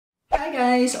Hi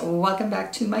guys! Welcome back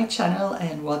to my channel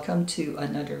and welcome to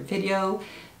another video.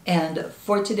 And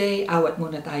for today, awat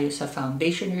muna tayo sa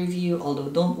foundation review.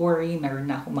 Although don't worry, meron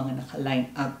na akong mga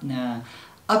naka-line up na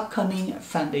upcoming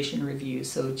foundation review.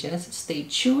 So just stay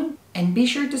tuned and be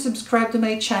sure to subscribe to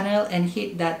my channel and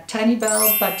hit that tiny bell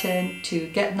button to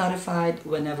get notified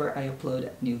whenever I upload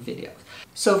new videos.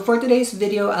 So for today's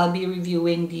video, I'll be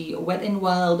reviewing the Wet n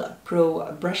Wild Pro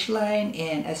brush line,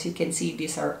 and as you can see,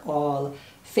 these are all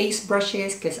face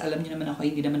brushes kasi alam niyo naman ako,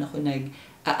 hindi naman ako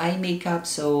nag-eye makeup,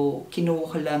 so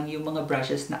kinuha ko lang yung mga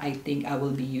brushes na I think I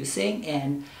will be using,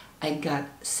 and I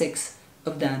got 6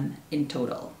 of them in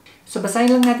total. So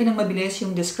basahin lang natin ng mabilis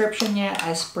yung description niya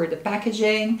as per the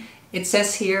packaging. It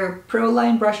says here, Pro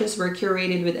line brushes were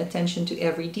curated with attention to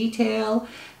every detail.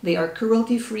 They are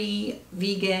cruelty-free,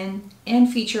 vegan, and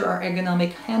feature our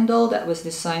ergonomic handle that was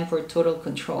designed for total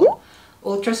control.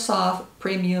 Ultra soft,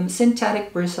 premium, synthetic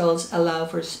bristles allow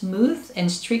for smooth and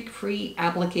streak-free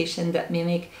application that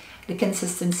mimic the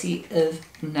consistency of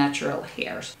natural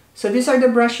hairs. So these are the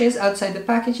brushes outside the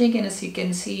packaging, and as you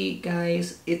can see,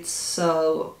 guys, it's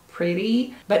so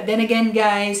pretty. But then again,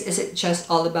 guys, is it just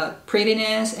all about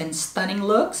prettiness and stunning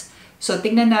looks? So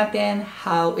tingnan natin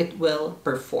how it will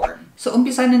perform. So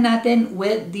umpisa na natin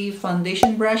with the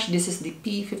foundation brush. This is the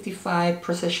P55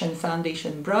 Precision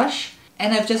Foundation Brush.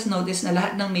 And I've just noticed na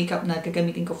lahat ng makeup na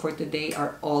gagamitin ko for today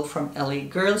are all from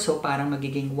LOLZ. So parang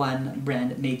magiging one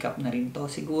brand makeup na rin to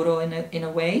siguro in a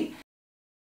way.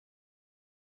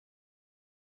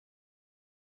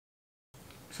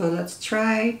 So let's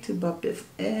try to buff it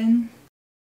in.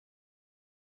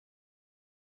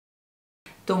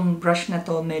 Itong brush na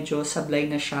to, medyo sablay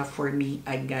na siya for me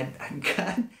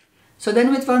agad-agad. So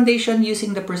then with foundation,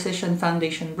 using the Precision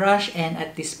Foundation Brush, and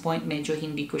at this point, medyo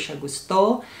hindi ko siya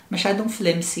gusto. Masyadong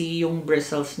flimsy yung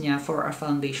bristles niya for a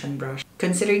foundation brush.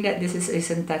 Considering that this is a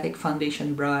synthetic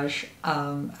foundation brush,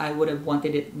 I would have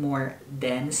wanted it more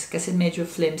dense kasi medyo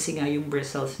flimsy nga yung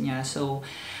bristles niya. So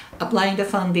applying the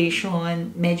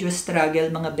foundation, medyo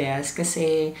struggle mga best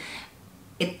kasi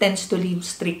it tends to leave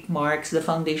streak marks. The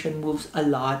foundation moves a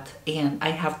lot and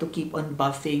I have to keep on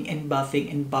buffing and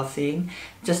buffing and buffing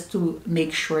just to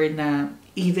make sure na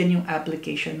even yung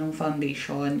application ng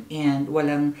foundation and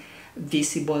walang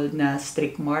visible na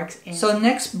streak marks. So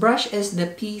next brush is the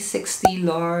P60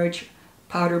 Large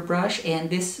Powder Brush, and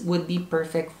this would be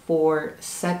perfect for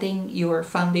setting your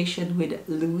foundation with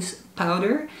loose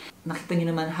powder. Nakita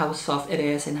niyo naman how soft it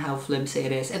is and how flimsy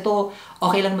it is. Ito,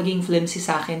 okay lang maging flimsy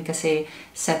sa akin kasi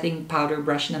setting powder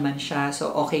brush naman siya.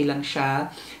 So, okay lang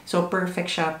siya. So,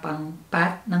 perfect siya pang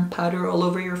pat ng powder all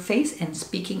over your face. And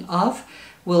speaking of,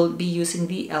 we'll be using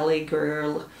the LA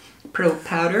Girl Pro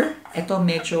Powder. Ito,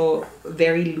 medyo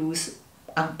very loose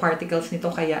ang particles nito,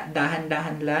 kaya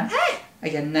dahan-dahan lang.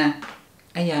 Ayan na.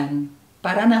 Ayan.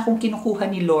 Para na akong kinukuha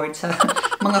ni Lord sa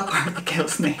mga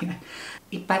particles na yan.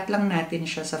 Ipat lang natin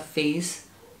siya sa face.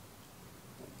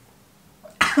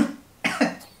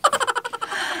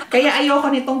 Kaya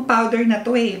ayoko nitong powder na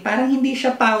to eh. Parang hindi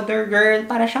siya powder, girl.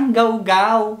 Para siyang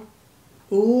gaw-gaw.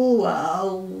 Ooh,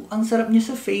 wow. Ang sarap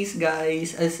niya sa face,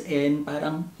 guys. As in,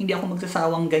 parang hindi ako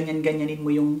magsasawang ganyan-ganyanin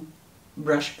mo yung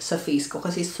brush sa face ko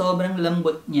kasi sobrang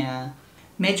lambot niya.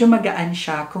 Medyo magaan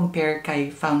siya compare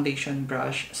kay foundation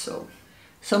brush. So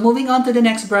moving on to the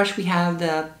next brush, we have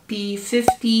the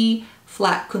P50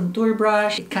 Flat Contour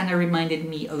Brush. It kind of reminded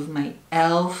me of my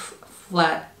e.l.f.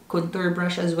 Flat Contour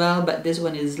Brush as well, but this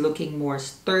one is looking more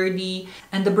sturdy.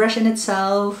 And the brush in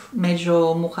itself,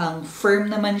 medyo mukhang firm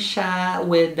naman siya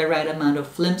with the right amount of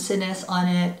flimsiness on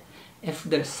it, if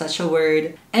there's such a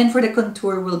word. And for the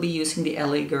contour, we'll be using the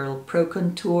LA Girl Pro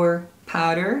Contour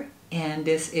Powder. And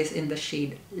this is in the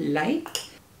shade Light.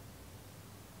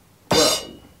 Wow.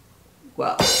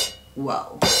 Wow. Wow.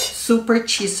 Super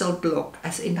chiseled look.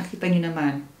 As in, nakita niyo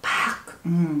naman, pak!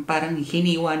 Parang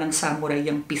hiniwa ng samurai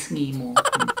yung pisngi mo.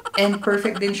 And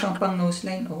perfect din siyang pang nose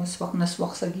line. Oh, swak na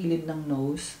swak sa gilid ng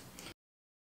nose.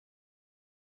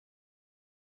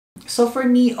 So for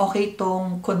me, okay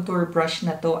tong contour brush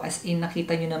na to. As in,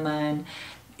 nakita niyo naman,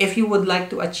 if you would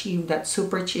like to achieve that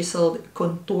super chiseled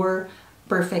contour,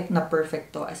 perfect na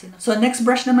perfect to. So next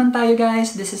brush naman tayo,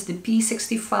 guys. This is the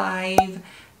P65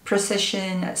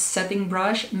 Precision Setting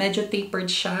Brush. Medyo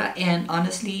tapered siya, and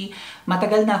honestly,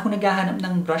 matagal na ako naghahanap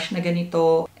ng brush na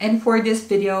ganito. And for this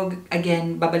video,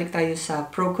 again, babalik tayo sa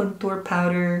Pro Contour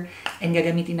Powder, and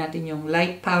gagamitin natin yung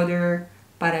light powder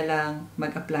para lang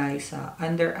mag-apply sa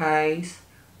under eyes.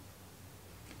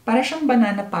 Para siyang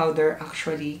banana powder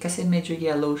actually kasi medyo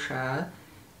yellow siya.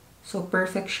 So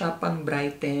perfect siya pang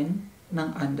brighten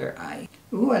ng under eye.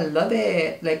 Ooh, I love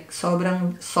it! Like,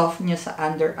 sobrang soft niya sa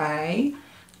under eye.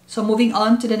 So moving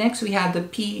on to the next, we have the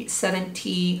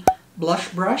P70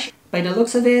 blush brush. By the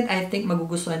looks of it, I think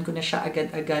magugustuhan ko na siya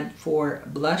agad-agad for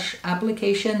blush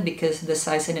application because the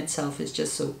size in itself is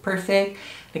just so perfect.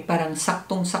 Like parang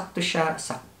saktong-sakto siya,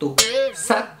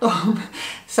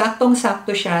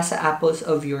 saktong-sakto siya sa apples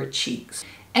of your cheeks.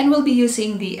 And we'll be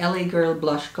using the LA Girl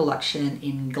Blush Collection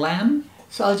in Glam.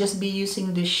 So I'll just be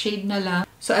using this shade na lang.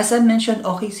 So as I mentioned,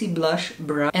 okay si blush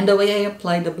brush. And the way I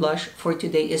apply the blush for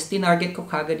today is tinarget ko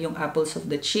kagad yung apples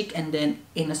of the cheek and then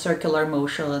in a circular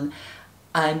motion,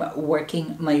 I'm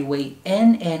working my way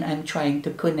in and I'm trying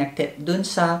to connect it dun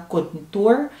sa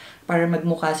contour para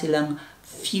magmukha silang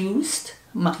fused.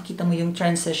 Makikita mo yung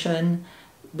transition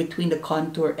between the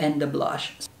contour and the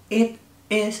blush. It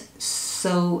is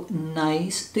so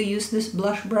nice to use this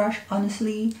blush brush,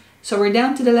 honestly. So we're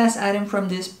down to the last item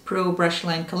from this Pro Brush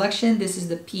Line collection. This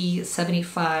is the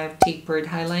P75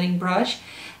 Tapered Highlighting Brush.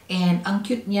 And ang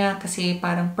cute niya kasi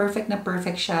parang perfect na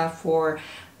perfect siya for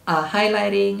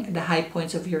highlighting the high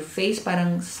points of your face.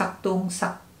 Parang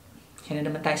yan na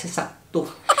naman tayo sa sakto.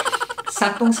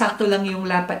 Saktong-sakto lang yung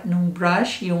lapat ng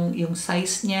brush, yung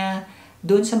size niya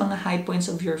doon sa mga high points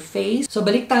of your face. So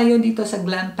balik tayo dito sa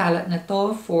Glam palette na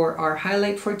to for our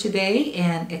highlight for today.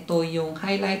 And ito yung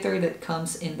highlighter that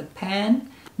comes in the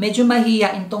pan. Medyo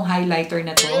mahihain tong highlighter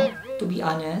na to be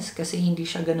honest, kasi hindi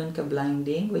siya ganun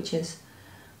ka-blinding, which is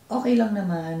okay lang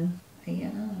naman.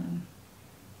 Ayan.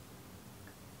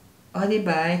 Oh,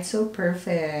 diba? It's so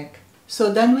perfect. So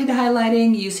done with the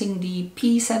highlighting using the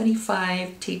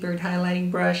P75 Tapered Highlighting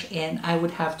Brush, and I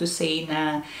would have to say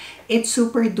na it's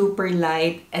super duper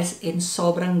light, as in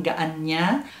sobrang gaan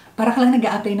niya. Para ka lang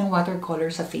nag-a-apply ng watercolor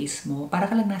sa face mo. Para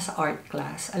ka lang nasa art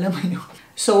class. Alam mo yun.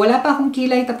 So wala pa akong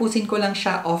kilay. Tapusin ko lang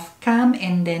siya off cam,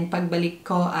 and then pagbalik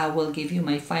ko, I will give you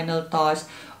my final thoughts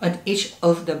on each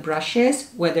of the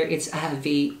brushes, whether it's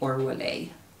Ahave or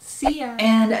Wale. See ya!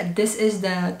 And this is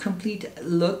the complete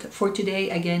look for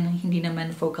today. Again, hindi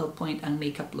naman focal point ang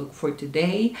makeup look for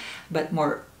today, but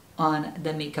more on the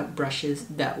makeup brushes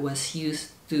that was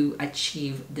used to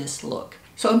achieve this look.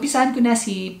 So, umpisahan ko na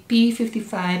si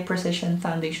P55 Precision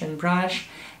Foundation Brush.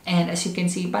 And as you can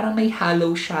see, parang may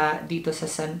halo siya dito sa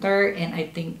center. And I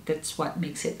think that's what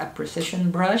makes it a precision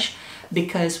brush.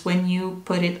 Because when you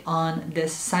put it on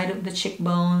this side of the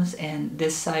cheekbones and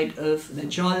this side of the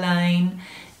jawline,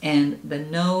 and the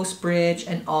nose bridge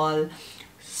and all,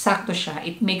 sakto siya.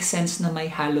 It makes sense na may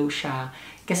halo siya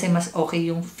kasi mas okay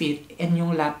yung fit and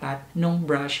yung lapat ng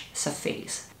brush sa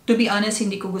face. To be honest,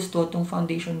 hindi ko gusto tong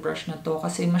foundation brush na to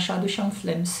kasi masyado siyang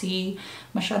flimsy,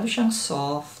 masyado siyang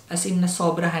soft, as in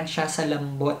nasobrahan siya sa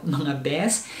lambot, mga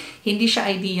bes. Hindi siya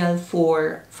ideal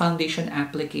for foundation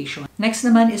application. Next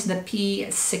naman is the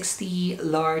P60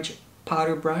 Large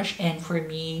Powder Brush, and for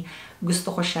me, gusto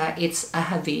ko siya. It's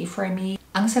Ahave for me.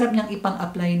 Ang sarap niyang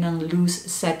ipang-apply ng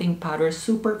loose setting powder.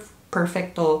 Super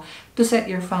perfecto to set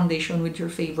your foundation with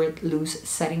your favorite loose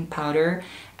setting powder.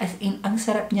 As in, ang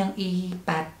sarap niyang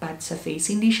ipat-pat sa face.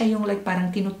 Hindi siya yung like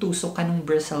parang tinutusok ka ng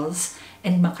bristles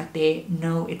and makate.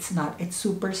 No, it's not. It's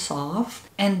super soft.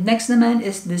 And next naman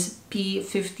is this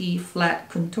P50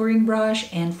 Flat Contouring Brush.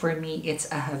 And for me,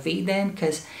 it's Ahave din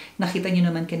because nakita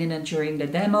niyo naman kanina during the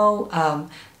demo.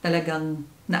 Talagang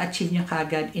na-achieve niya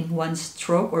kagad in one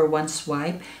stroke or one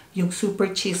swipe yung super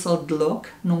chiseled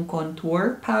look nung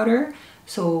contour powder.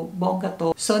 So, bongga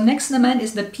to. So, next naman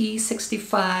is the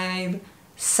P65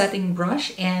 Setting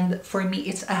Brush. And for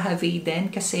me, it's Ahave din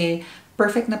kasi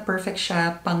perfect na perfect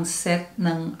siya pang set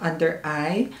ng under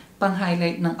eye, pang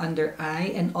highlight ng under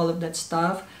eye, and all of that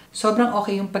stuff. Sobrang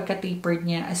okay yung pagka-tapered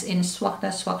niya, as in swak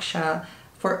na swak siya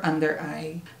for under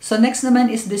eye. So next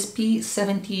naman is this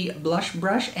P70 Blush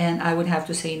Brush, and I would have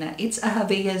to say na it's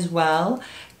Ahave as well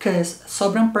because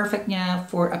sobrang perfect niya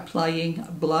for applying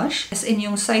blush. As in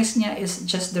yung size niya is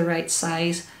just the right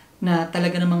size na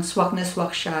talaga namang swak na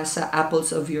swak siya sa apples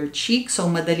of your cheek. So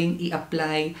madaling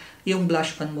i-apply yung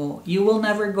blush on mo. You will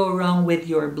never go wrong with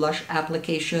your blush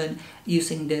application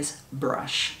using this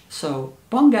brush. So,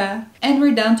 bongga! And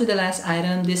we're down to the last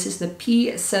item. This is the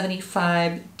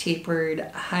P75 Tapered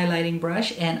Highlighting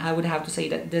Brush. And I would have to say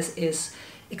that this is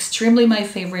extremely my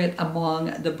favorite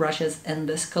among the brushes in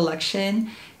this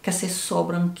collection. Kasi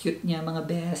sobrang cute niya, mga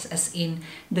bes. As in,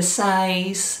 the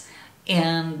size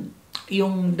and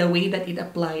yung the way that it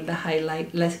applied the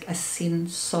highlight, like as in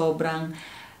sobrang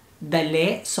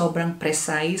dali, sobrang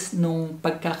precise nung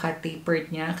pagkaka-tapered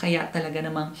niya. Kaya talaga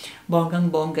namang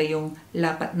bonggang-bongga yung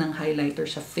lapat ng highlighter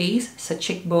sa face, sa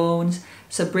cheekbones,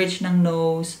 sa bridge ng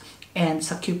nose, and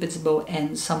sa cupid's bow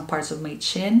and some parts of my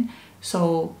chin.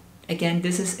 So again,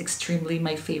 this is extremely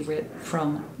my favorite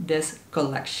from this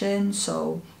collection.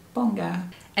 So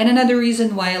bongga. And another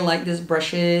reason why I like these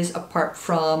brushes, apart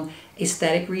from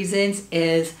aesthetic reasons,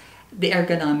 is the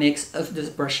ergonomics of these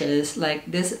brushes. Like,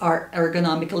 these are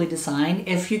ergonomically designed.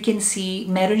 If you can see,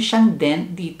 meron siyang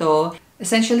dent dito.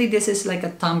 Essentially, this is like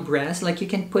a thumb rest. Like, you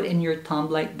can put in your thumb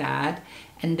like that,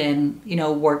 and then, you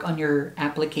know, work on your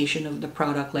application of the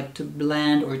product, like to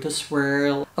blend or to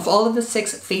swirl. Of all of the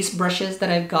 6 face brushes that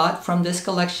I've got from this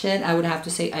collection, I would have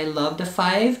to say I love the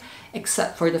 5,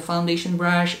 except for the foundation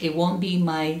brush. It won't be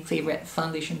my favorite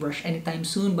foundation brush anytime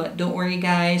soon, but don't worry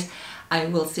guys, I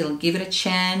will still give it a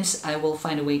chance. I will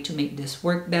find a way to make this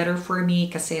work better for me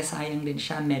kasi sayang din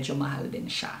siya, medyo mahal din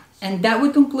siya. And that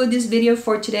would conclude this video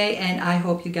for today, and I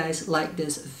hope you guys like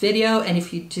this video. And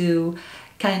if you do,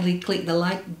 kindly click the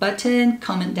like button,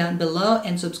 comment down below,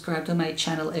 and subscribe to my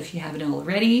channel if you haven't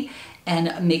already.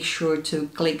 And make sure to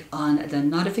click on the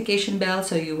notification bell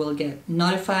so you will get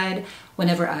notified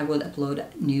whenever I will upload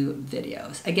new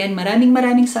videos. Again,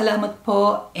 maraming salamat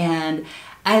po, and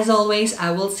as always, I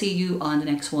will see you on the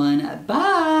next one.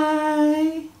 Bye!